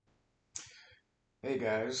Hey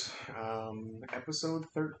guys, episode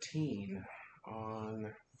 13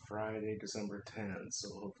 on Friday, December 10th. So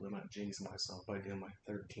hopefully I'm not jinxing myself by doing my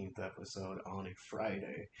 13th episode on a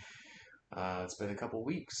Friday. It's been a couple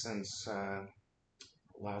weeks since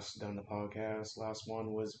last done the podcast. Last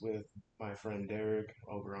one was with my friend Derek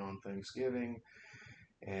over on Thanksgiving,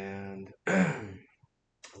 and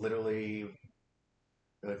literally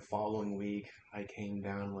the following week I came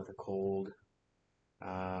down with a cold.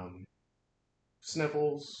 Um,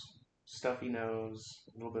 Sniffles, stuffy nose,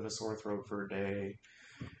 a little bit of sore throat for a day.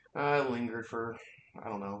 I lingered for, I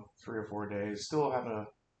don't know, 3 or 4 days. Still having a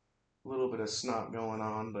little bit of snot going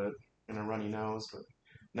on, but and a runny nose, but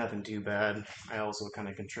nothing too bad. I also kind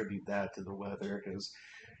of contribute that to the weather because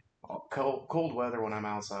cold weather when I'm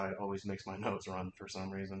outside always makes my nose run for some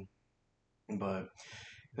reason. But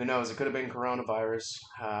who knows? It could have been coronavirus,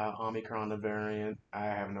 Omicron the variant. I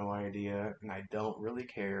have no idea, and I don't really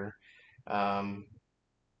care. Um,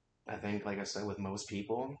 I think, like I said, with most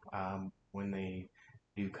people, when they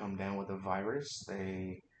do come down with a virus,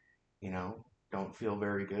 they, you know, don't feel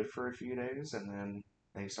very good for a few days and then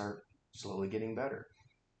they start slowly getting better.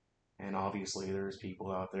 And obviously, there's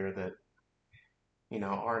people out there that,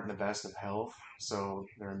 aren't in the best of health, so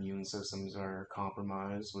their immune systems are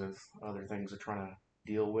compromised with other things they're trying to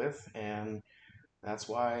deal with. And that's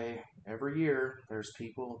why every year there's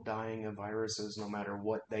people dying of viruses no matter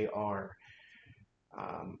what they are.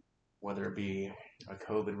 um, whether it be a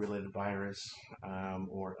COVID related virus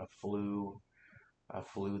or a flu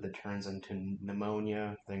that turns into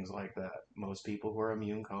pneumonia, things like that. Most people who are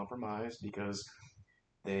immune compromised because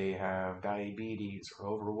they have diabetes or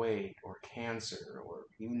overweight or cancer or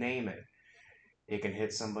you name it, it can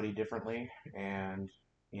hit somebody differently and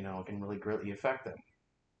it can really greatly affect them.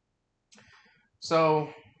 So,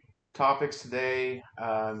 topics today.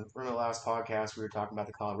 From the last podcast, we were talking about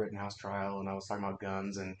the Kyle Rittenhouse trial, and I was talking about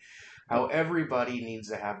guns and how everybody needs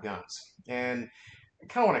to have guns. And I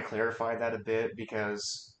kind of want to clarify that a bit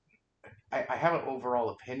because I have an overall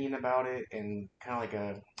opinion about it and kind of like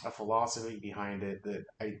a philosophy behind it that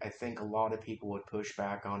I think a lot of people would push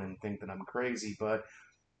back on and think that I'm crazy, but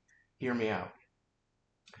hear me out.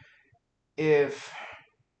 If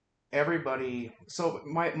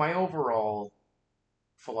my overall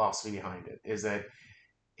philosophy behind it is that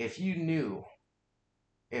if you knew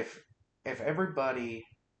if if everybody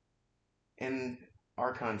in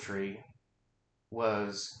our country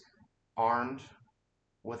was armed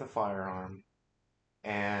with a firearm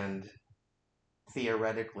and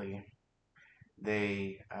theoretically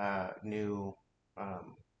they knew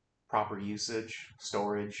um, proper usage,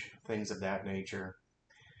 storage, things of that nature,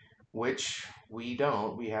 which we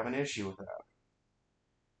don't, we have an issue with that,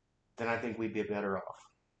 then I think we'd be better off.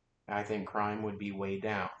 I think crime would be way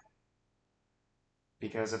down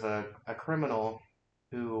because of a criminal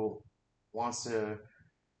who wants to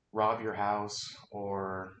rob your house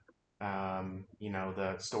or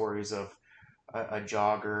the stories of a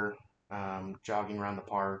jogger jogging around the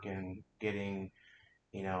park and getting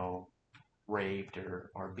you know raped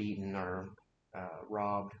or beaten or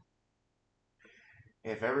robbed.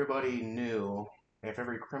 If everybody knew, if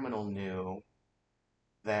every criminal knew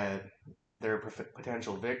that their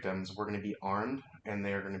potential victims were going to be armed and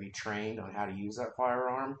they're going to be trained on how to use that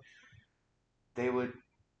firearm, they would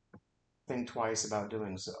think twice about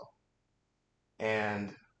doing so.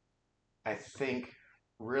 And I think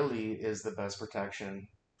really is the best protection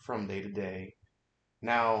from day to day.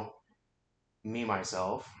 Now, me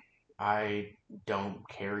myself, I don't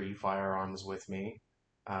carry firearms with me.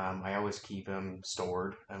 I always keep them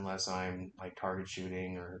stored unless I'm like target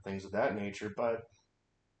shooting or things of that nature. But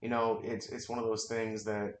it's one of those things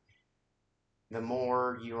that the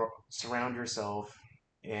more you surround yourself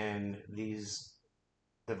in these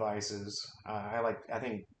devices, I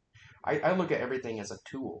think I look at everything as a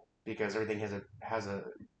tool because everything has a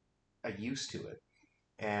use to it.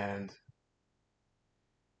 And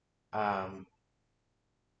um,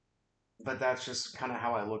 but that's just kind of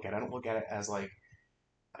how I look at it. I don't look at it as like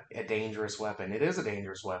a dangerous weapon. It is a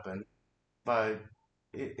dangerous weapon, but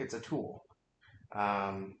it's a tool.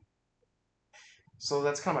 Um, so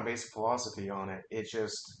that's kind of my basic philosophy on it. It's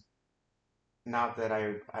just not that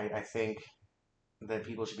I think that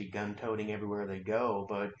people should be gun toting everywhere they go,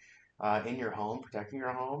 but in your home, protecting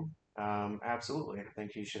your home, absolutely. I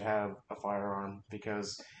think you should have a firearm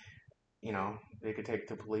because it could take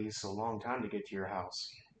the police a long time to get to your house,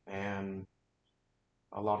 and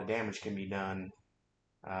a lot of damage can be done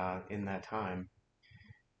in that time.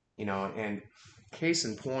 And case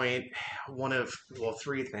in point,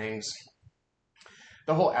 three things.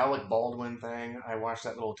 The whole Alec Baldwin thing. I watched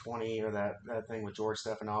that little 20 or that thing with George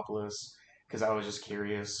Stephanopoulos. because I was just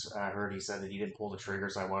curious. I heard he said that he didn't pull the trigger,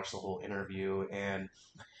 so I watched the whole interview, and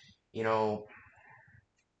you know,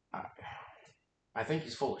 I, I think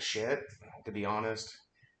he's full of shit, to be honest.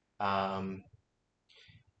 Um,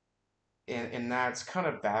 and that's kind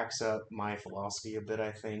of backs up my philosophy a bit,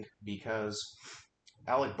 I think, because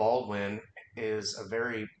Alec Baldwin is a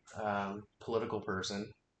very political person.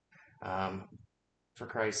 Um, for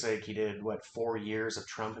Christ's sake, he did what 4 years of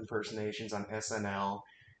Trump impersonations on SNL.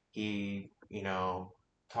 He,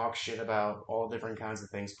 talks shit about all different kinds of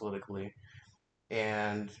things politically,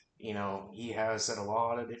 and he has said a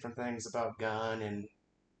lot of different things about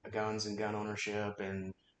guns and gun ownership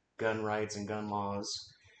and gun rights and gun laws.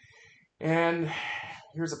 And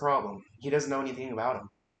here's the problem: he doesn't know anything about them,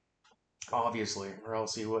 obviously, or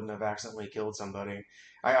else he wouldn't have accidentally killed somebody.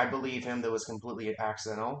 I believe him that was completely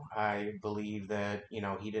accidental. I believe that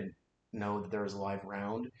he didn't know that there was a live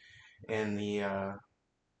round in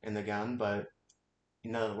the gun, but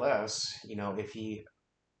nonetheless, if he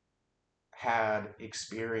had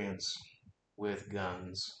experience with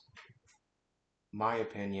guns, my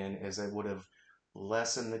opinion is it would have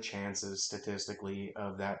lessened the chances statistically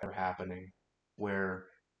of that ever happening. Where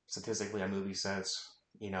statistically on movie sets,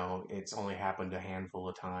 it's only happened a handful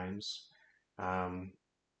of times, um,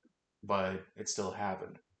 but it still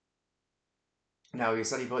happened. Now he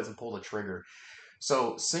said he doesn't pull the trigger.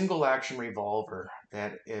 So single action revolver.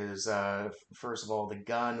 That is, first of all, the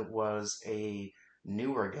gun was a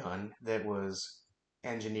newer gun that was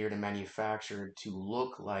engineered and manufactured to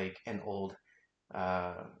look like an old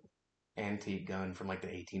uh, antique gun from like the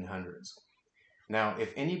 1800s. Now,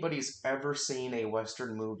 if anybody's ever seen a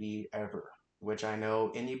Western movie ever, which I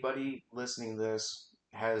know anybody listening to this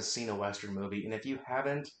has seen a Western movie, and if you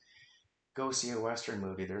haven't, go see a Western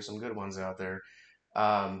movie. There's some good ones out there.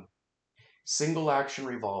 Um, Single action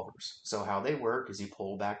revolvers. So, how they work is you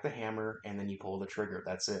pull back the hammer and then you pull the trigger.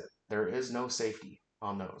 That's it. There is no safety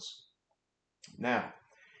on those. Now,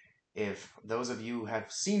 if those of you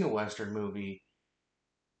have seen a Western movie,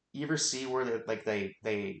 you ever see where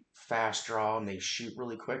they fast draw and they shoot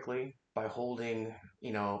really quickly by holding,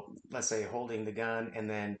 let's say holding the gun and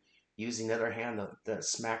then using the other hand to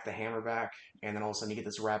smack the hammer back, and then all of a sudden you get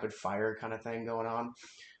this rapid fire kind of thing going on.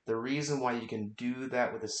 The reason why you can do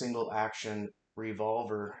that with a single action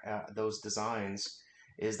revolver, those designs,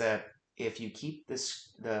 is that if you keep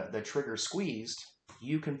the trigger squeezed,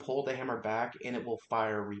 you can pull the hammer back and it will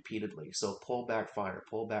fire repeatedly. So pull back fire,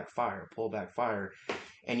 pull back fire, pull back fire,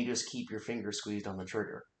 and you just keep your finger squeezed on the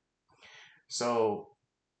trigger. So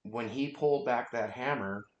when he pulled back that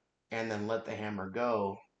hammer and then let the hammer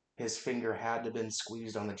go, his finger had to have been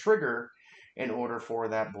squeezed on the trigger in order for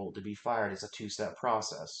that bolt to be fired. It's a two-step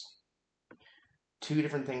process. Two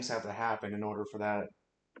different things have to happen in order for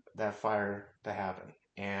that fire to happen.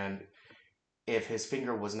 And if his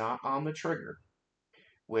finger was not on the trigger,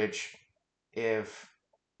 which if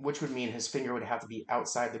which would mean his finger would have to be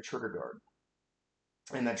outside the trigger guard.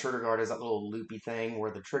 And that trigger guard is that little loopy thing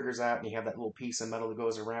where the trigger's at, and you have that little piece of metal that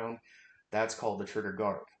goes around. That's called the trigger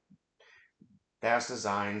guard. That's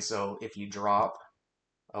designed so if you drop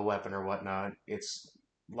a weapon or whatnot, it's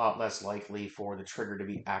a lot less likely for the trigger to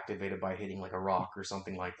be activated by hitting like a rock or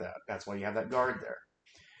something like that. That's why you have that guard there.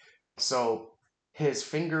 So his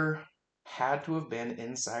finger had to have been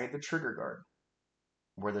inside the trigger guard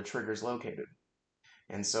where the trigger is located.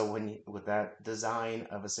 And so with that design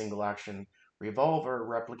of a single action revolver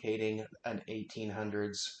replicating an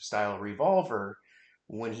 1800s style revolver,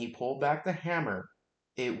 when he pulled back the hammer,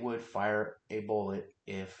 it would fire a bullet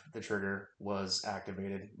if the trigger was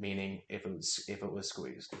activated, meaning if it was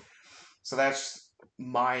squeezed. So that's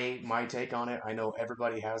my take on it. I know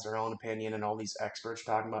everybody has their own opinion, and all these experts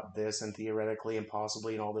talking about this and theoretically and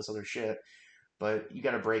possibly and all this other shit, but you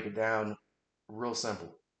got to break it down real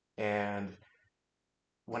simple. And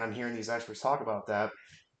when I'm hearing these experts talk about that,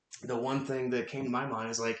 the one thing that came to my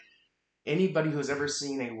mind is like anybody who's ever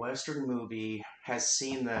seen a Western movie has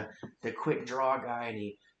seen the quick draw guy, and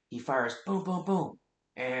he fires boom boom boom,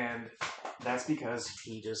 and that's because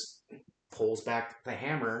he just pulls back the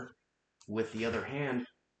hammer with the other hand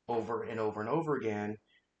over and over and over again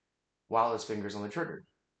while his fingers on the trigger.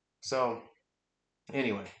 So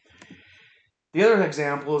anyway, the other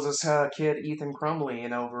example is this kid, Ethan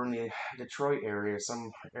Crumley, over in the Detroit area, some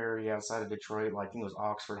area outside of Detroit, like I think it was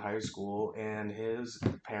Oxford High School, and his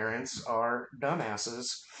parents are dumbasses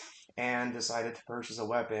and decided to purchase a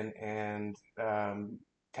weapon and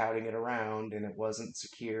touting it around, and it wasn't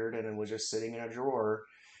secured, and it was just sitting in a drawer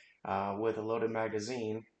with a loaded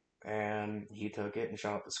magazine, and he took it and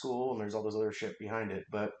shot up the school, and there's all this other shit behind it.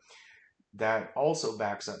 But that also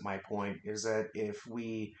backs up my point is that if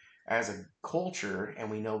we as a culture, and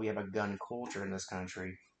we know we have a gun culture in this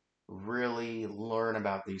country, really learn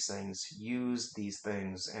about these things, use these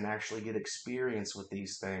things, and actually get experience with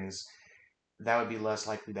these things, that would be less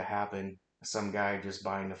likely to happen. Some guy just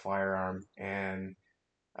buying a firearm and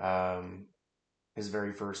um, his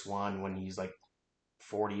very first one when he's like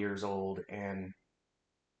 40 years old and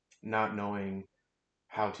not knowing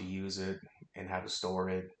how to use it and how to store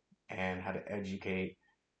it and how to educate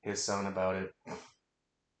his son about it,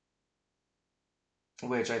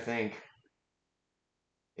 which I think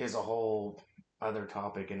is a whole other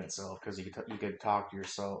topic in itself because you could talk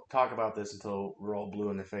about this until we're all blue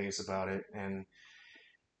in the face about it, and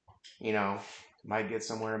you know might get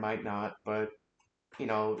somewhere, might not, but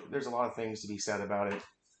there's a lot of things to be said about it,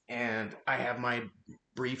 and I have my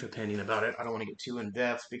brief opinion about it. I don't want to get too in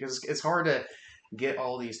depth because it's hard to get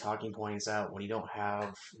all these talking points out when you don't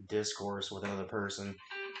have discourse with another person.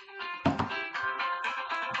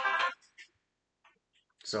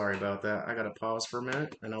 Sorry about that. I gotta pause for a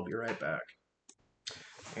minute and I'll be right back.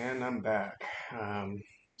 And I'm back.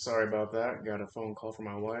 Sorry about that. Got a phone call from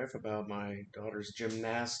my wife about my daughter's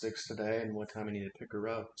gymnastics today and what time I need to pick her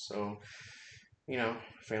up. So,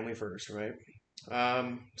 family first, right?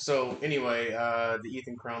 So anyway, the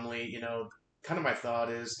Ethan Crumley, kind of my thought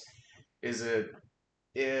is it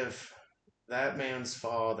if that man's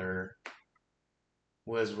father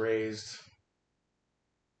was raised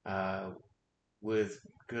uh, with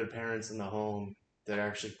good parents in the home that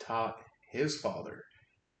actually taught his father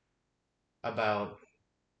about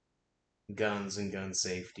guns and gun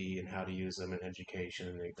safety and how to use them in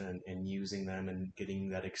education and using them and getting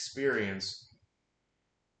that experience,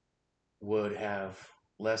 would have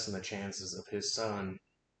lessened the chances of his son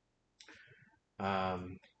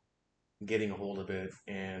um, getting a hold of it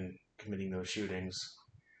and committing those shootings.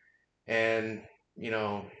 And, you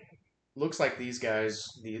know, looks like these guys,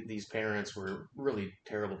 these parents were really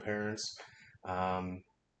terrible parents. Um,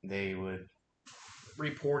 they would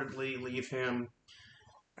reportedly leave him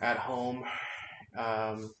at home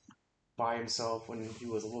um, by himself when he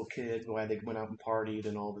was a little kid, while they went out and partied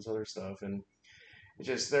and all this other stuff. And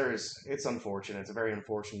it's unfortunate. It's a very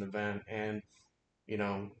unfortunate event. And, you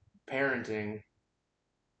know, parenting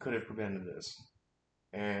could have prevented this.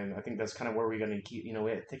 And I think that's kind of where we're going to keep, we have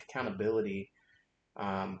to take accountability,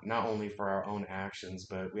 not only for our own actions,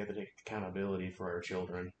 but we have to take accountability for our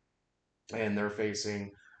children. And they're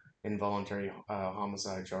facing involuntary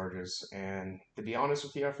homicide charges. And to be honest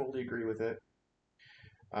with you, I fully agree with it.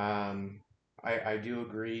 Um, I do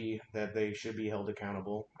agree that they should be held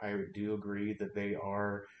accountable. I do agree that they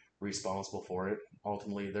are responsible for it.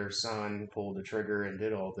 Ultimately, their son pulled the trigger and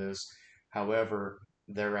did all this. However,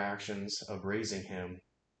 their actions of raising him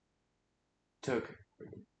took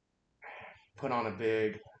put on a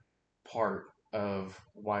big part of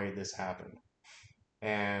why this happened.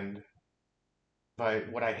 And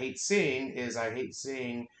but what I hate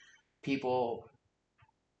seeing people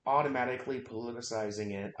automatically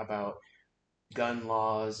politicizing it about gun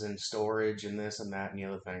laws and storage and this and that and the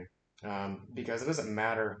other thing. Because it doesn't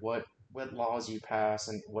matter what laws you pass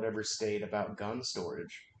in whatever state about gun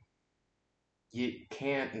storage. You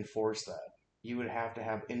can't enforce that. You would have to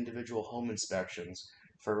have individual home inspections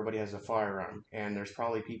for everybody has a firearm. And there's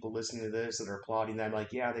probably people listening to this that are applauding that,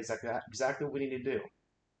 like, yeah, that's exactly what we need to do.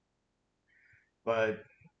 But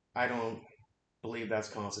I don't believe that's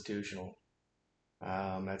constitutional.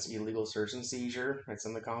 That's illegal search and seizure. It's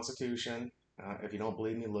in the Constitution. If you don't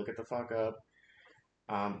believe me, look it the fuck up.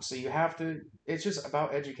 So you have to, it's just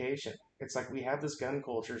about education. It's like we have this gun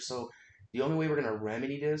culture. So the only way we're going to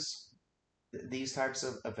remedy these types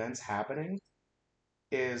of events happening,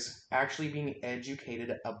 is actually being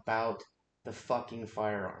educated about the fucking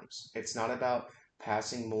firearms. It's not about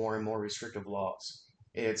passing more and more restrictive laws.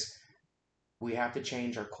 It's we have to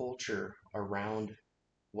change our culture around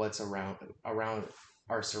what's around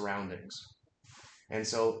our surroundings. And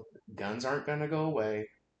so guns aren't going to go away.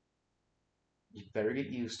 You better get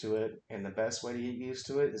used to it. And the best way to get used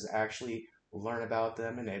to it is actually learn about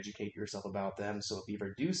them and educate yourself about them. So if you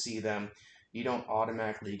ever do see them, you don't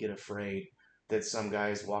automatically get afraid that some guy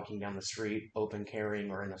is walking down the street open carrying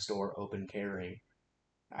or in a store open carrying.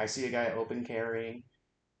 I see a guy open carrying.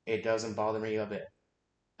 It doesn't bother me a bit.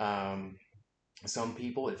 Um, some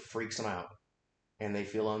people, it freaks them out and they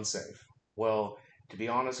feel unsafe. Well, to be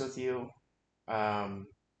honest with you, um,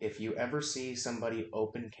 if you ever see somebody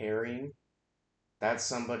open carrying, that's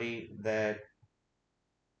somebody that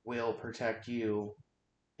will protect you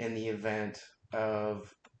in the event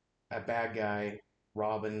of a bad guy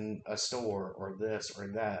robbing a store or this or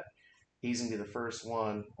that. He's gonna be the first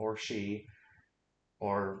one, or she,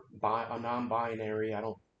 or a non-binary. I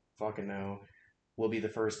don't fucking know, will be the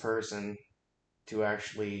first person to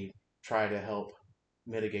actually try to help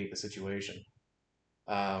mitigate the situation.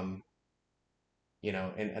 Um,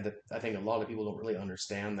 and I think a lot of people don't really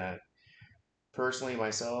understand that. Personally,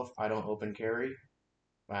 myself, I don't open carry.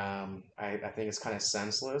 I think it's kind of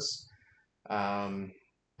senseless. Um,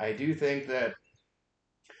 I do think that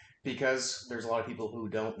because there's a lot of people who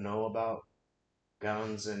don't know about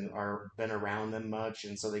guns and are been around them much,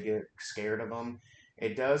 and so they get scared of them.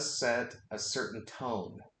 It does set a certain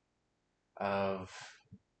tone of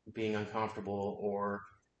being uncomfortable, or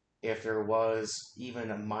if there was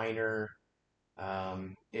even a minor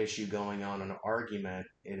issue going on, an argument,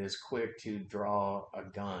 it is quick to draw a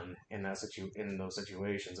gun in in those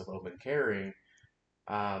situations of open carrying.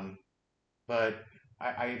 Um, but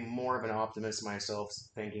I'm more of an optimist myself,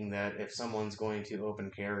 thinking that if someone's going to open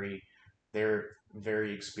carry, they're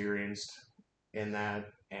very experienced in that.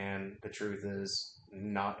 And the truth is,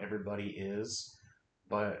 not everybody is.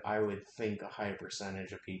 But I would think a high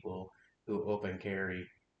percentage of people who open carry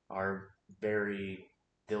are very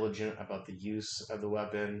diligent about the use of the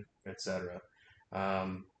weapon, etc. A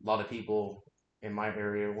lot of people in my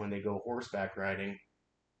area, when they go horseback riding,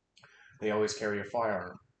 they always carry a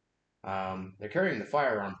firearm. They're carrying the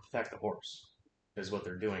firearm to protect the horse, is what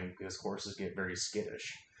they're doing, because horses get very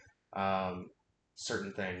skittish. Um,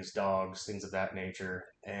 Certain things, dogs, things of that nature.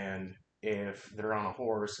 And if they're on a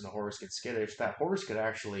horse and the horse gets skittish, that horse could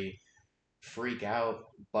actually freak out,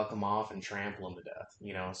 buck them off, and trample them to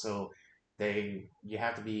death. So you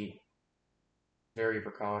have to be very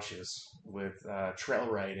precautious with trail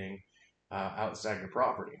riding outside your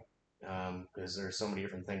property because there's so many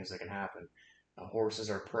different things that can happen. Horses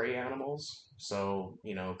are prey animals, so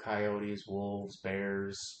coyotes, wolves,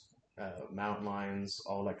 bears, mountain lions,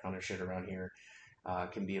 all that kind of shit around here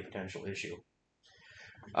can be a potential issue.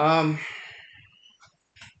 Um,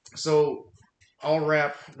 so I'll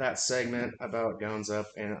wrap that segment about guns up,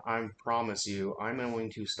 and I promise you, I'm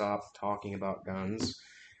going to stop talking about guns.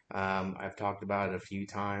 I've talked about it a few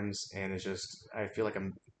times, and it's just, I feel like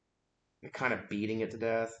I'm kind of beating it to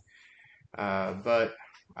death. But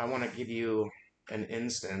I want to give you an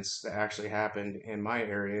instance that actually happened in my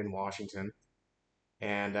area in Washington.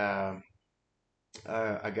 And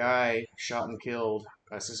a guy shot and killed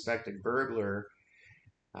a suspected burglar,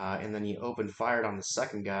 and then he opened fire on the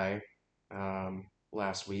second guy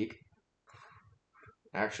last week.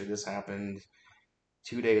 Actually, this happened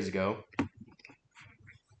 2 days ago.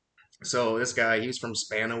 So this guy, he's from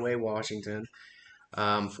Spanaway, Washington.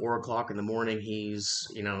 4 o'clock in the morning, he's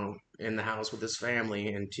in the house with his family,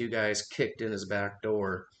 and two guys kicked in his back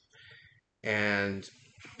door, and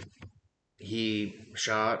he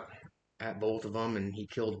shot at both of them, and he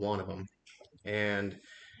killed one of them. And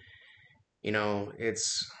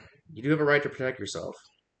it's you do have a right to protect yourself.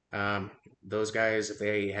 Um, those guys, if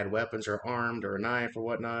they had weapons or armed or a knife or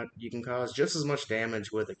whatnot, you can cause just as much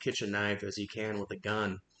damage with a kitchen knife as you can with a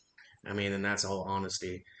gun. I mean, and that's all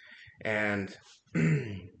honesty. And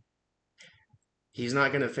he's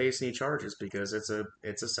not going to face any charges because it's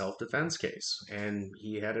a self defense case, and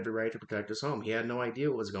he had every right to protect his home. He had no idea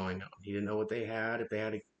what was going on. He didn't know what they had, if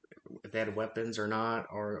they had weapons or not,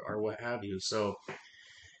 or what have you. So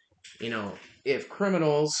if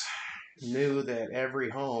criminals knew that every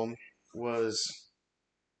home was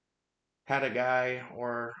had a guy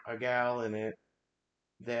or a gal in it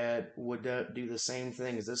that would do the same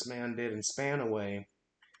thing as this man did in Spanaway,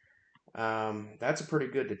 that's a pretty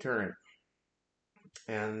good deterrent.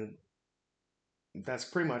 And that's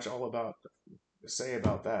pretty much all about say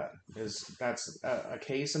about that. Is that's a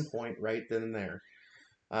case in point right then and there.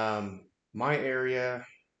 My area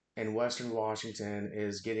in Western Washington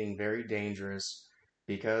is getting very dangerous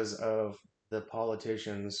because of the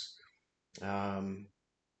politicians um,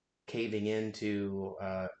 caving into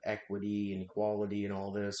equity and equality and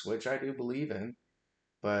all this, which I do believe in.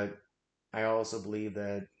 But I also believe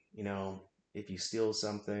that, if you steal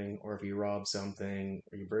something or if you rob something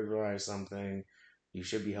or you burglarize something, you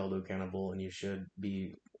should be held accountable and you should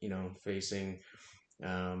be, facing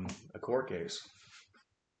a court case.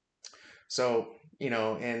 So,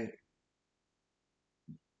 and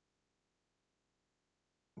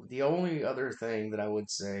the only other thing that I would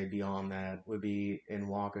say beyond that would be in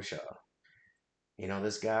Waukesha.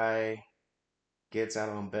 This guy gets out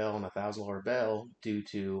on bail on $1,000 bail due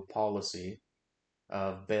to policy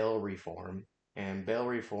of bail reform. And bail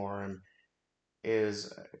reform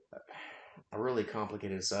is a really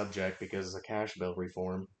complicated subject because of cash bail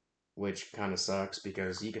reform, which kind of sucks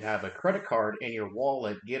because you could have a credit card in your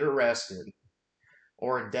wallet, get arrested,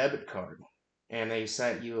 or a debit card. and they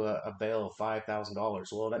set you a bail of $5,000.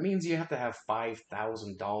 Well, that means you have to have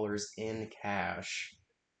 $5,000 in cash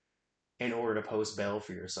in order to post bail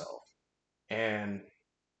for yourself. And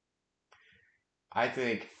I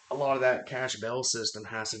think a lot of that cash bail system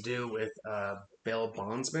has to do with bail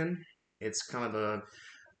bondsmen. It's kind of a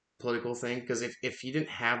political thing because if you didn't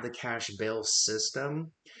have the cash bail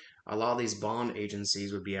system, a lot of these bond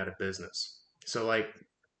agencies would be out of business. So, like,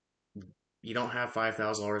 you don't have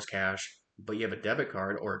 $5,000 cash, but you have a debit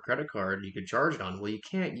card or a credit card you could charge it on. Well, you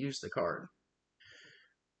can't use the card.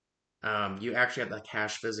 You actually have the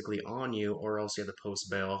cash physically on you, or else you have to post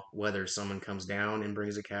bail, whether someone comes down and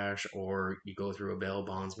brings the cash, or you go through a bail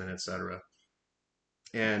bondsman, etc.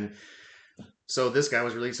 And so this guy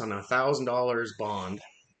was released on $1,000 bond.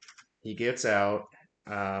 He gets out,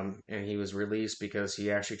 and he was released because he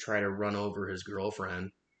actually tried to run over his girlfriend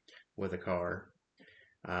with a car.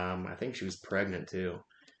 I think she was pregnant too.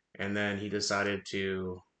 And then he decided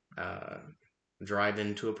to uh, drive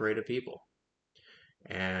into a parade of people.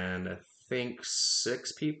 And I think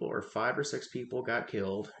 6 people, or 5 or 6 people, got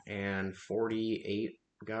killed, and 48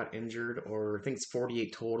 got injured, or I think it's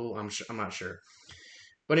 48 total. I'm not sure.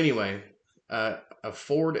 But anyway, a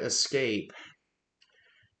Ford Escape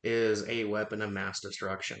is a weapon of mass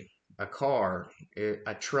destruction. A car,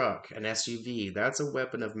 a truck, an SUV, that's a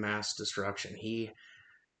weapon of mass destruction.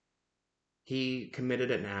 He committed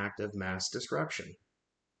an act of mass destruction.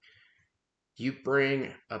 You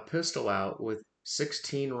bring a pistol out with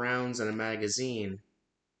 16 rounds in a magazine,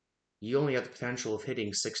 you only have the potential of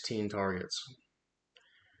hitting 16 targets.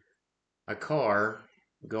 A car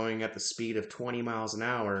going at the speed of 20 miles an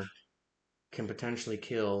hour can potentially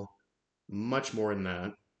kill much more than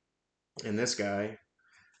that. And this guy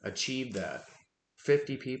achieved that.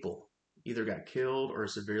 50 people either got killed or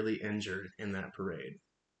severely injured in that parade.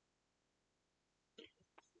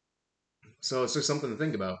 So it's just something to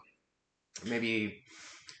think about. Maybe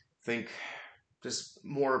think just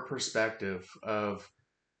more perspective of,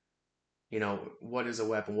 what is a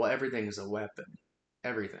weapon? Well, everything is a weapon.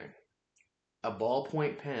 Everything. A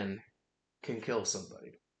ballpoint pen can kill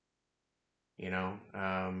somebody, you know?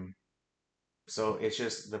 So it's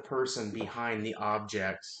just the person behind the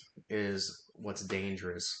object is what's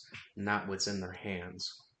dangerous, not what's in their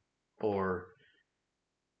hands or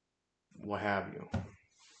what have you.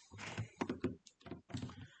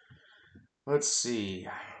 Let's see.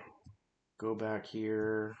 Go back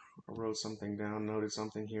here. I wrote something down, noted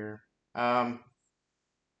something here. I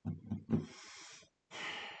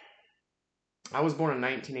was born in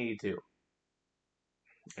 1982,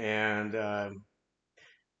 and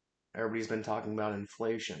everybody's been talking about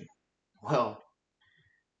inflation. Well,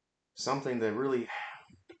 something that really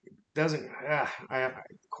doesn't.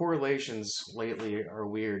 Correlations lately are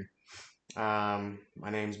weird. My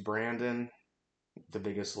name's Brandon. The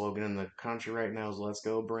biggest slogan in the country right now is "Let's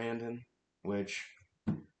go, Brandon," which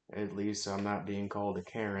at least I'm not being called a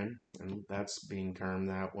Karen, and that's being termed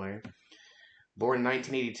that way. Born in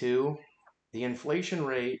 1982, the inflation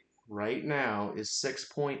rate right now is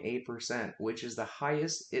 6.8%, which is the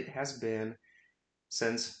highest it has been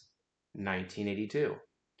since 1982.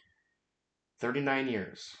 39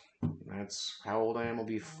 years. That's how old I am. I'll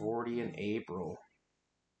be 40 in April.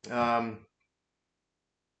 Um,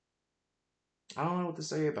 I don't know what to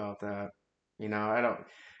say about that. I don't.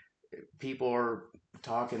 People are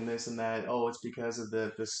talking this and that. Oh, it's because of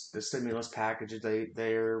the stimulus packages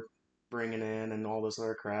they're bringing in and all this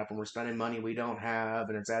other crap, and we're spending money we don't have,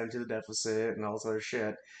 and it's adding to the deficit and all this other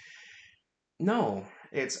shit. No,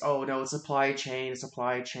 it's oh no, it's supply chain.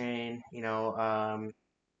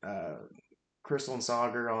 Uh, Crystal and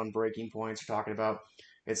Sagar on Breaking Points are talking about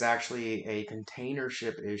it's actually a container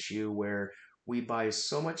ship issue where we buy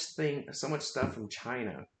so much stuff from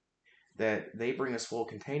China that they bring us full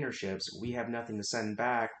container ships. We have nothing to send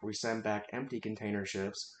back. We send back empty container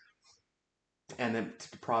ships, and then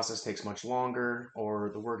the process takes much longer,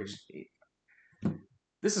 or the work is.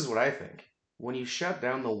 This is what I think. When you shut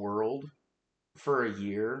down the world for a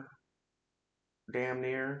year, damn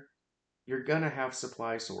near, you're gonna have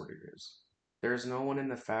supply shortages. There's no one in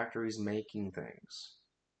the factories making things.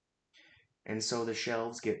 And so the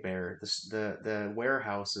shelves get bare. The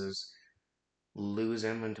warehouses lose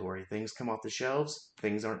inventory. Things come off the shelves,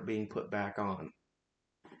 things aren't being put back on.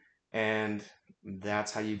 And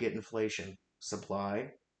that's how you get inflation.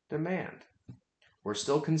 Supply, demand. We're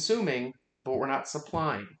still consuming, but we're not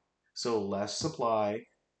supplying. So less supply,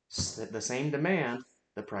 the same demand,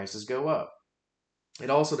 the prices go up. It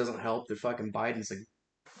also doesn't help that fucking Biden's a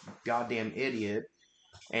goddamn idiot,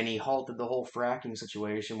 and he halted the whole fracking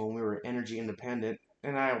situation when we were energy independent.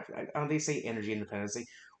 And they say energy independence.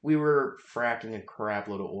 we were fracking a crap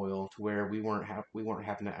load of oil to where we weren't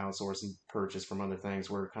having to outsource and purchase from other things.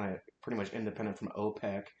 We're kind of pretty much independent from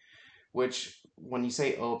OPEC. Which, when you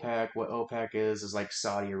say OPEC, what OPEC is like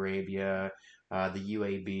Saudi Arabia, the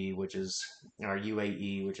UAB, which is or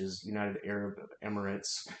UAE, which is United Arab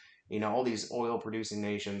Emirates. All these oil producing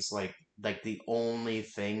nations, like the only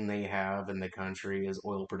thing they have in the country is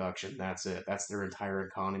oil production. That's it. That's their entire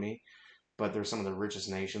economy. But they're some of the richest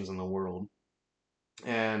nations in the world.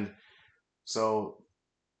 And so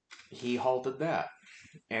he halted that,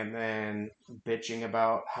 and then bitching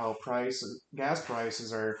about how gas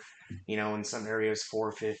prices are, in some areas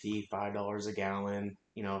 4.50, $5 a gallon,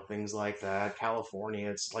 things like that. California,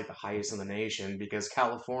 it's like the highest in the nation because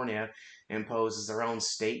California imposes their own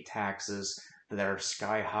state taxes that are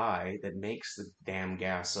sky high that makes the damn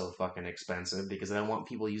gas so fucking expensive because they don't want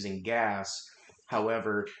people using gas.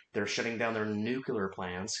 However, they're shutting down their nuclear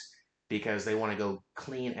plants because they want to go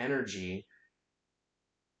clean energy,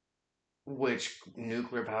 which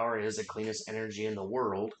nuclear power is the cleanest energy in the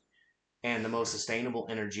world and the most sustainable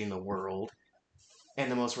energy in the world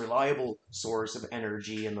and the most reliable source of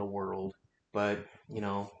energy in the world. But,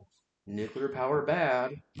 nuclear power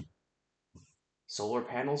bad, solar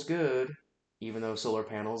panels good, even though solar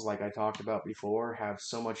panels, like I talked about before, have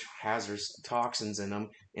so much hazardous toxins in them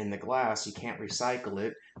in the glass, you can't recycle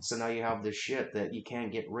it. So now you have this shit that you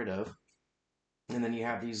can't get rid of. And then you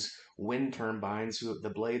have these wind turbines who the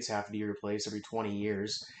blades have to be replaced every 20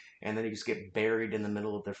 years. And then you just get buried in the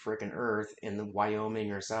middle of the frickin' earth in the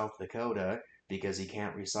Wyoming or South Dakota because you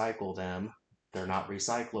can't recycle them. They're not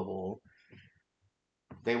recyclable.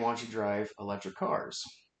 They want you to drive electric cars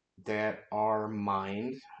that are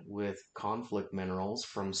mined with conflict minerals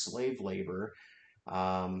from slave labor,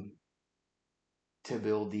 um, to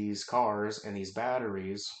build these cars and these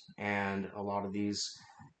batteries. And a lot of these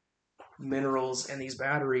minerals and these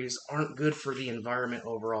batteries aren't good for the environment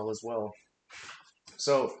overall as well.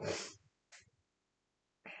 So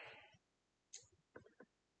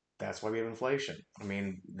that's why we have inflation. I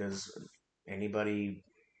mean, does anybody?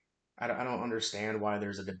 I don't understand why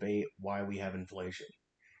there's a debate why we have inflation.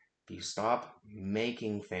 If you stop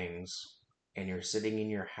making things and you're sitting in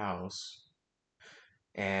your house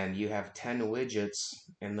and you have 10 widgets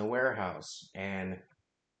in the warehouse and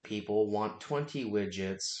people want 20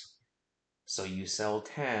 widgets, so you sell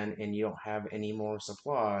 10 and you don't have any more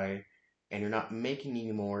supply and you're not making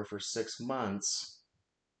any more for 6 months,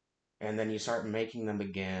 and then you start making them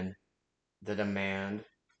again, the demand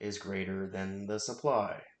is greater than the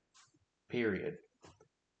supply. Period.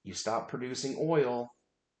 You stop producing oil,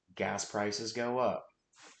 gas prices go up.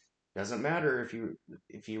 Doesn't matter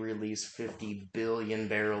if you release 50 billion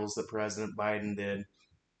barrels that President Biden did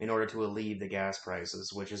in order to alleviate the gas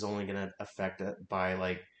prices, which is only going to affect it by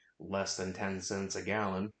like less than 10 cents a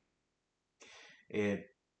gallon. It's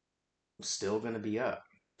still going to be up.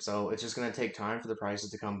 So it's just going to take time for the prices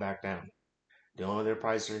to come back down. The only way the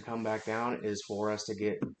prices are going to come back down is for us to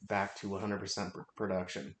get back to 100%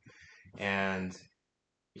 production. And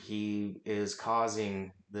he is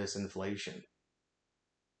causing this inflation.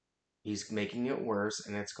 He's making it worse,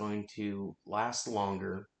 and it's going to last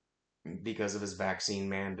longer because of his vaccine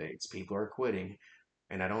mandates. People are quitting,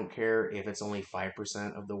 and I don't care if it's only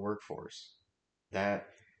 5% of the workforce. That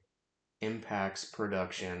impacts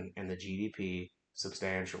production and the GDP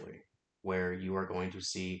substantially, where you are going to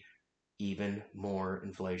see even more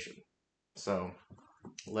inflation. So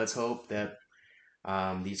let's hope that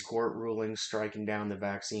these court rulings striking down the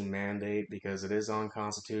vaccine mandate, because it is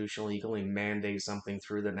unconstitutional. He can only mandate something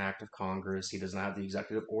through an act of Congress. He does not have the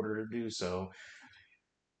executive order to do so.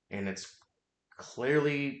 And it's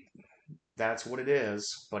clearly that's what it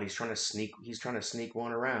is, but he's trying to sneak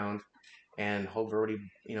one around and hope everybody,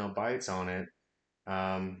 bites on it.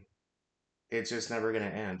 Um, it's just never going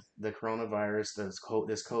to end. The coronavirus, this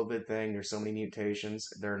COVID thing, there's so many mutations.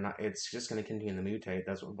 They're not. It's just going to continue to mutate.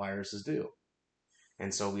 That's what viruses do,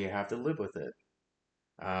 and so we have to live with it.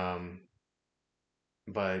 Um,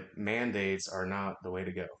 but mandates are not the way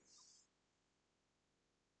to go.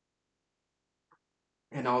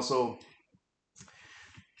 And also,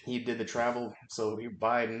 he did the travel. So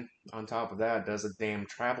Biden, on top of that, does a damn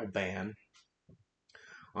travel ban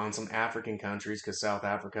on some African countries because South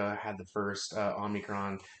Africa had the first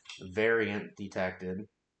Omicron variant detected.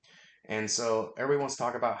 And so everyone wants to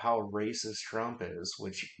talk about how racist Trump is,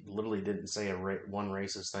 which literally didn't say one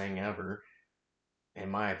racist thing ever. In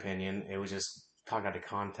my opinion, it was just talk out of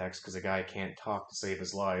context because the guy can't talk to save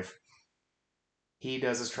his life. He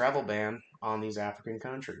does his travel ban on these African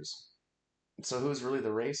countries. So who's really the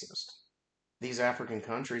racist? These African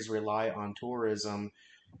countries rely on tourism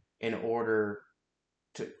in order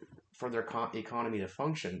to for their economy to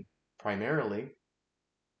function primarily.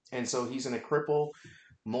 And so he's going to cripple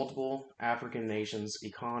multiple African nations'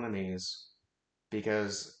 economies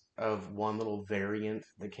because of one little variant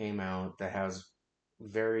that came out that has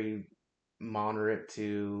very moderate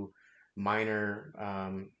to minor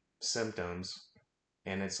symptoms.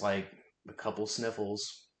 And it's like a couple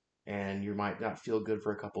sniffles, and you might not feel good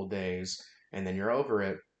for a couple days, and then you're over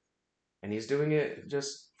it. And he's doing it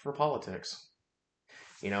just for politics,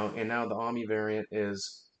 And now the Omni variant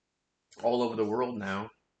is all over the world now,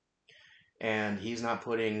 and he's not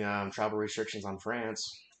putting travel restrictions on France.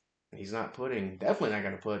 He's not putting, definitely not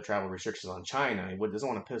going to put travel restrictions on China. Doesn't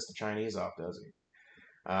want to piss the Chinese off, does he?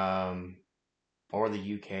 Or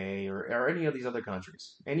the UK or any of these other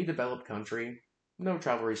countries. Any developed country, no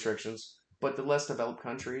travel restrictions. But the less developed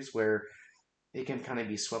countries where it can kind of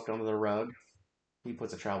be swept under the rug, he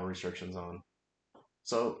puts the travel restrictions on.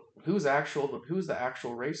 So who's the actual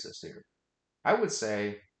racist here? I would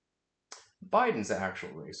say Biden's the actual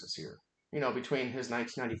racist here. Between his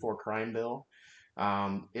 1994 crime bill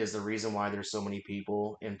is the reason why there's so many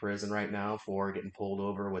people in prison right now for getting pulled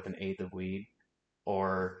over with an eighth of weed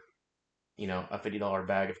or, a $50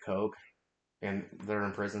 bag of coke, and they're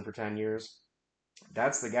in prison for 10 years.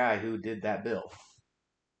 That's the guy who did that bill.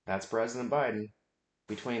 That's President Biden.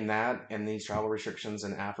 Between that and these travel restrictions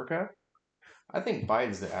in Africa, I think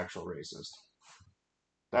Biden's the actual racist.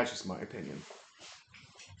 That's just my opinion.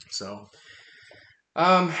 So,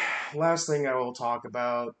 Um, last thing I will talk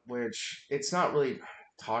about, which it's not really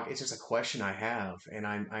talk, it's just a question I have, and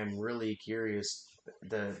I'm really curious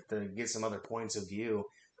to get some other points of view.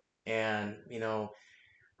 And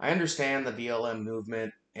I understand the BLM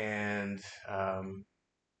movement and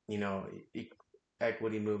you know, e-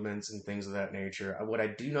 equity movements and things of that nature. What I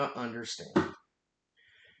do not understand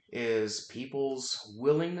is people's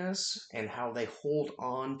willingness and how they hold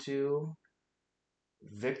on to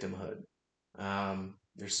victimhood.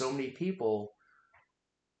 There's so many people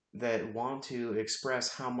that want to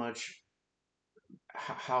express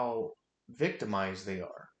how victimized they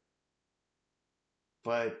are,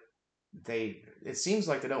 but it seems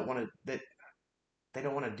like they don't want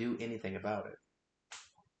to do anything about it.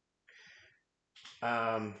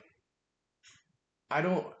 Um, I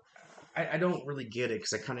don't I don't really get it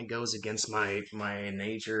because it kind of goes against my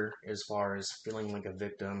nature as far as feeling like a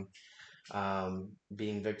victim,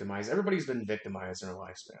 being victimized. Everybody's been victimized in their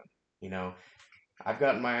lifespan. You know, I've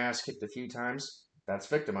gotten my ass kicked a few times. That's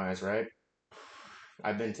victimized, right?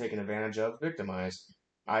 I've been taken advantage of, victimized.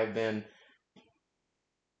 I've been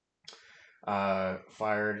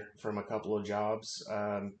fired from a couple of jobs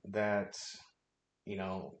that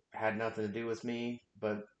had nothing to do with me,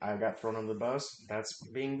 but I got thrown under the bus. That's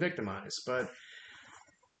being victimized. But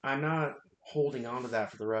I'm not holding on to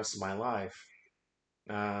that for the rest of my life.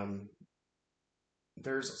 Um,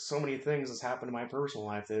 there's so many things that's happened in my personal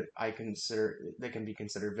life that I consider that can be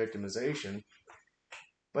considered victimization.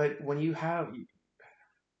 But when you have,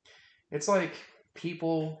 it's like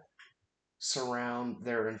people surround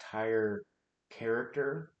their entire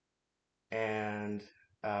character and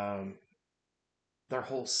um, their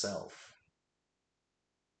whole self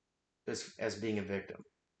as being a victim.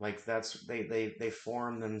 Like they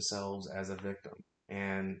form themselves as a victim,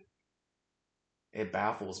 and it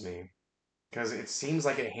baffles me because it seems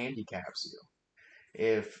like it handicaps you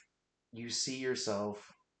if you see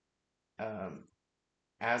yourself um,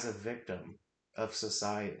 as a victim of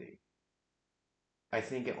society. I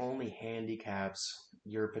think it only handicaps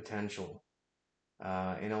your potential.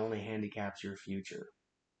 It only handicaps your future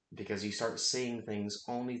because you start seeing things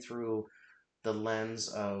only through the lens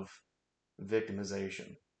of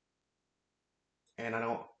victimization. And I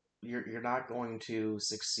don't you're not going to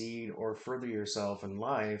succeed or further yourself in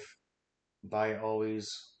life by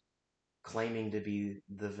always claiming to be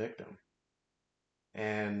the victim.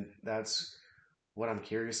 And that's what I'm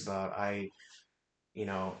curious about. You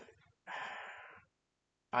know,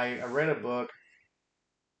 I read a book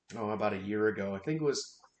about a year ago. I think it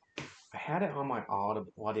was I had it on my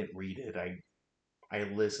Audible. Well, I didn't read it. I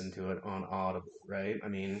listened to it on Audible, right? I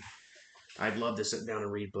mean, I'd love to sit down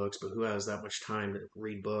and read books, but who has that much time to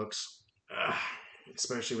read books? Ugh.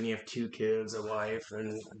 Especially when you have two kids, a wife,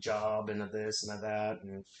 and a job, and a this and a that,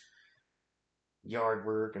 and yard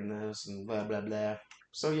work, and this, and blah, blah, blah.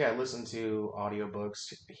 So, yeah, I listen to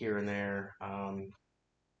audiobooks here and there,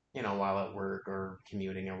 while at work or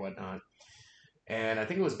commuting or whatnot. And I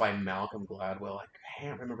think it was by Malcolm Gladwell. I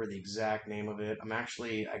can't remember the exact name of it.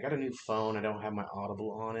 I got a new phone. I don't have my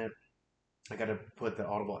Audible on it. I got to put the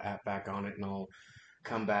Audible app back on it, and I'll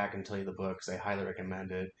come back and tell you the book because I highly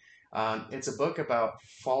recommend it. It's a book about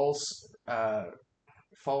false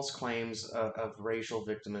false claims of racial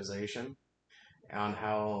victimization, on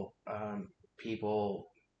how people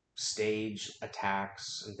stage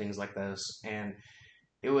attacks and things like this. And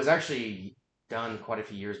it was actually done quite a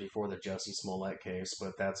few years before the Jussie Smollett case,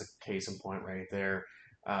 but that's a case in point right there.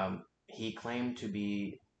 He claimed to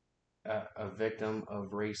be a victim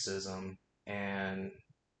of racism, and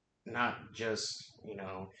not just,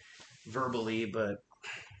 verbally, but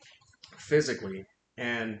physically.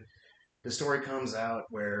 And the story comes out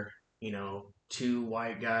where, two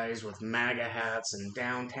white guys with MAGA hats in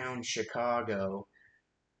downtown Chicago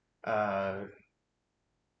uh,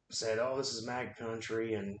 said, "Oh, this is MAGA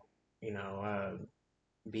country," and you know,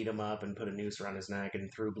 beat him up and put a noose around his neck and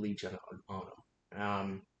threw bleach on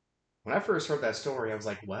him. When I first heard that story, I was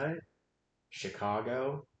like, "What?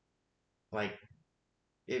 Chicago? Like,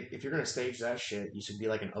 if you're gonna stage that shit, you should be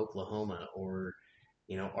like in Oklahoma or,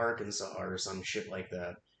 Arkansas or some shit like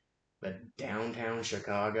that." But downtown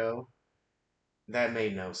Chicago, that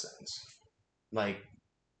made no sense. Like,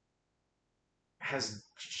 has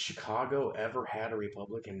Chicago ever had a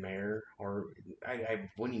Republican mayor? Or I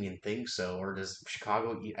wouldn't even think so. Or does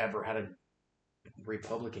Chicago ever had a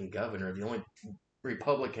Republican governor? The only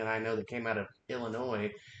Republican I know that came out of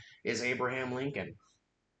Illinois is Abraham Lincoln,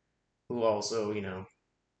 who also,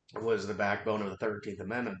 was the backbone of the 13th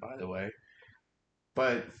Amendment, by the way.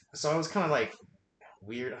 But so I was kind of like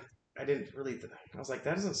weird. I didn't really. I was like,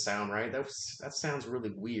 that doesn't sound right. That sounds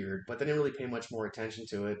really weird. But they didn't really pay much more attention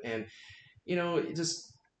to it. And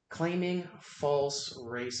just claiming false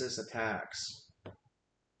racist attacks,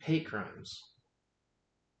 hate crimes.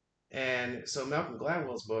 And so Malcolm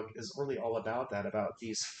Gladwell's book is really all about that, about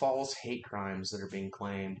these false hate crimes that are being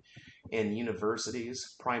claimed in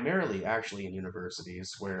universities, primarily actually in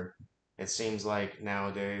universities, where it seems like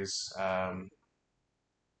nowadays a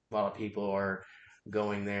lot of people are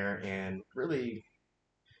going there and really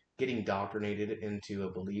getting indoctrinated into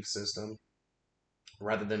a belief system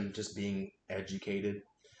rather than just being educated.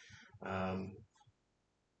 Um,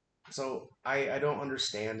 so I don't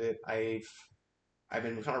understand it. I've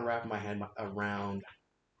been kind of wrapping my head around,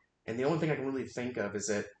 and the only thing I can really think of is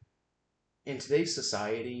that in today's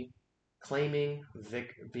society, claiming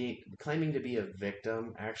to be a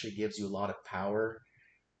victim actually gives you a lot of power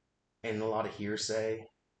and a lot of hearsay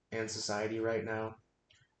in society right now.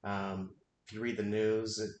 If you read the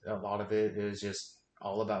news, a lot of it is just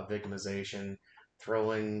all about victimization,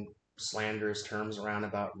 throwing slanderous terms around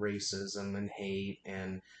about racism and hate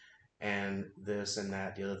and this and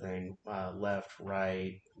that, the other thing, left,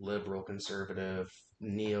 right, liberal, conservative,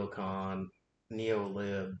 neocon,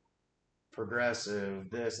 neolib, progressive,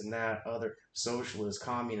 this and that, other, socialist,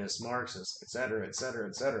 communist, Marxist, etc., etc.,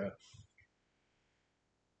 etc.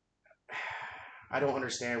 I don't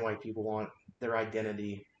understand why people want their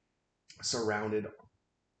identity surrounded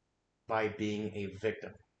by being a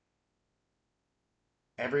victim.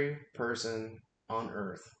 Every person on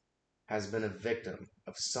earth has been a victim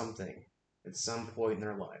of something at some point in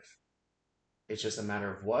their life. It's just a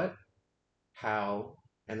matter of what, how,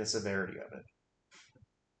 and the severity of it.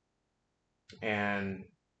 And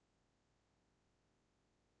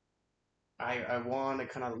I want to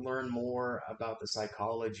kind of learn more about the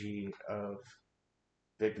psychology of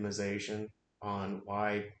victimization, on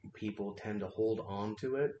why people tend to hold on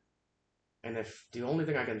to it. And if the only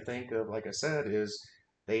thing I can think of, like I said, is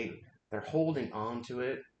they they're holding on to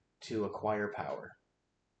it to acquire power,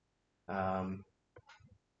 um,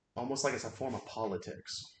 almost like it's a form of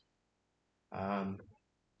politics. Um,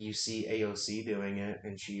 you see AOC doing it,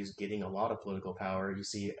 and she's getting a lot of political power. You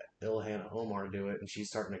see Ilhan Omar do it, and she's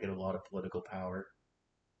starting to get a lot of political power.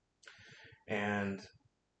 And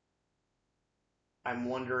I'm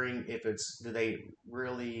wondering if do they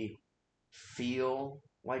really feel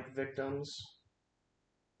like victims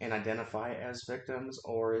and identify as victims,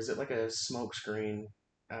 or is it like a smokescreen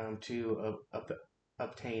to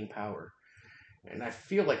obtain power? And I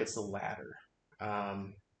feel like it's the latter,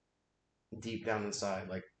 um, deep down inside.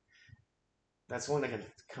 Like, that's one I can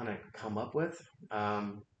kind of come up with.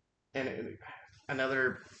 And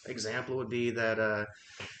another example would be that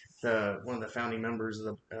the one of the founding members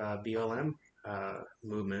of the BLM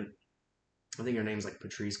movement, I think her name's like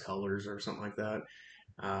Patrice Cullors or something like that.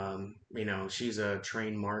 She's a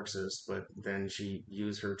trained Marxist, but then she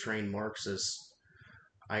used her trained Marxist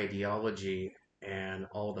ideology and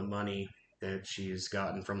all the money that she's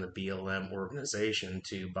gotten from the BLM organization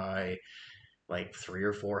to buy like 3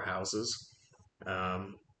 or 4 houses.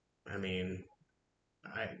 Um, I mean,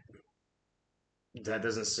 I that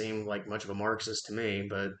doesn't seem like much of a Marxist to me,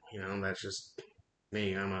 but that's just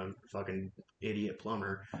me. I'm a fucking idiot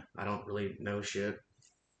plumber. I don't really know shit.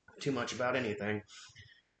 too much about anything.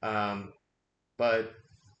 Um, but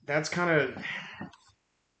that's kind of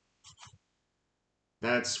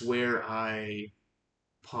that's where I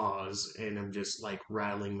pause and I'm just like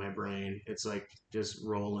rattling my brain. It's like just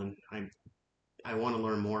rolling. I want to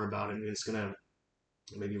learn more about it. And it's gonna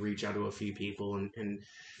maybe reach out to a few people and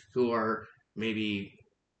who are maybe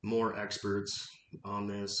more experts on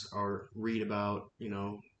this or read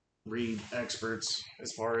experts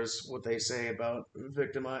as far as what they say about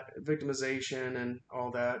victimization and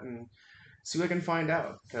all that and see what I can find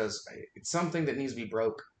out because it's something that needs to be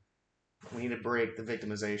broke. We need to break the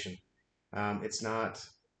victimization. It's not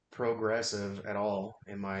progressive at all,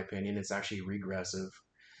 in my opinion. It's actually regressive.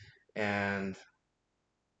 And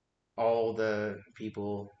all the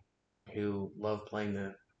people who love playing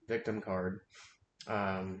the victim card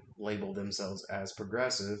label themselves as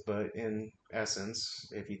progressive, but in essence,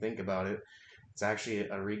 if you think about it, it's actually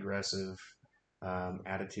a regressive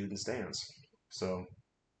attitude and stance. So,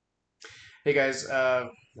 hey guys,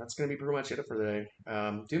 that's going to be pretty much it for today.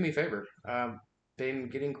 Do me a favor. Been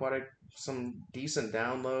getting some decent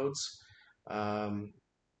downloads, um,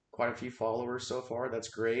 quite a few followers so far. That's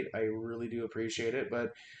great. I really do appreciate it.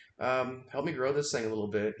 But help me grow this thing a little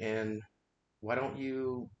bit. And why don't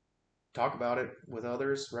you talk about it with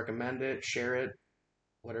others, recommend it, share it,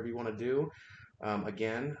 whatever you want to do.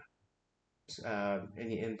 Again,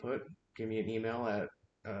 any input, give me an email at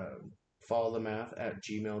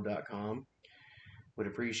followthemath@gmail.com. Would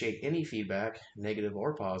appreciate any feedback, negative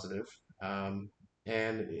or positive, and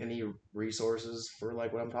any resources for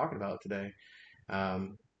like what I'm talking about today.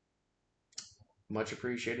 Um, much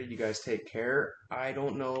appreciated. You guys take care. I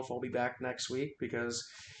don't know if I'll be back next week because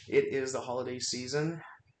it is the holiday season.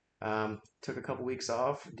 Took a couple weeks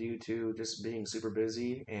off due to just being super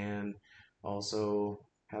busy and also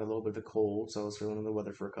had a little bit of a cold, so I was feeling under the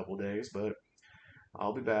weather for a couple days, but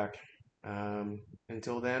I'll be back.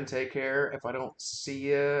 Until then, take care. If I don't see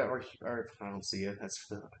you, or if I don't see you,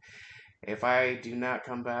 if I do not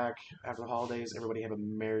come back after the holidays, everybody have a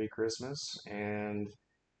Merry Christmas and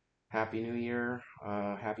Happy New Year,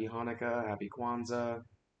 Happy Hanukkah, Happy Kwanzaa.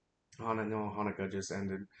 No, Hanukkah just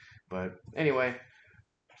ended, but anyway,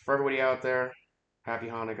 for everybody out there, Happy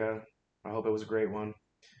Hanukkah. I hope it was a great one,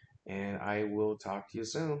 and I will talk to you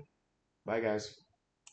soon. Bye, guys.